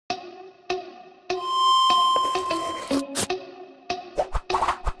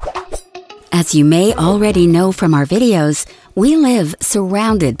As you may already know from our videos, we live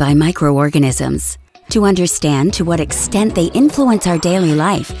surrounded by microorganisms. To understand to what extent they influence our daily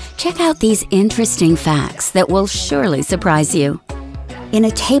life, check out these interesting facts that will surely surprise you. In a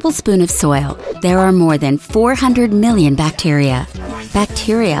tablespoon of soil, there are more than 400 million bacteria.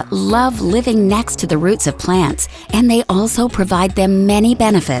 Bacteria love living next to the roots of plants, and they also provide them many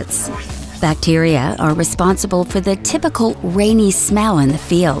benefits. Bacteria are responsible for the typical rainy smell in the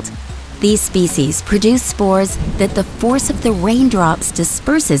field. These species produce spores that the force of the raindrops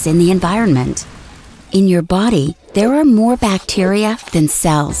disperses in the environment. In your body, there are more bacteria than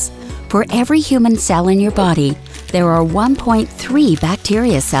cells. For every human cell in your body, there are 1.3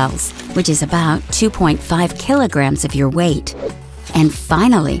 bacteria cells, which is about 2.5 kilograms of your weight. And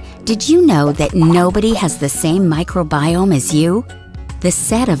finally, did you know that nobody has the same microbiome as you? The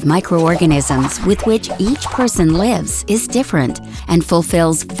set of microorganisms with which each person lives is different and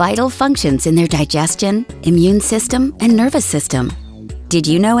fulfills vital functions in their digestion, immune system, and nervous system. Did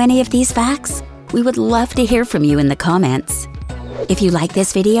you know any of these facts? We would love to hear from you in the comments. If you like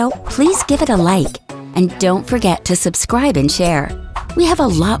this video, please give it a like. And don't forget to subscribe and share. We have a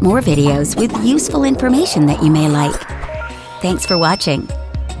lot more videos with useful information that you may like. Thanks for watching.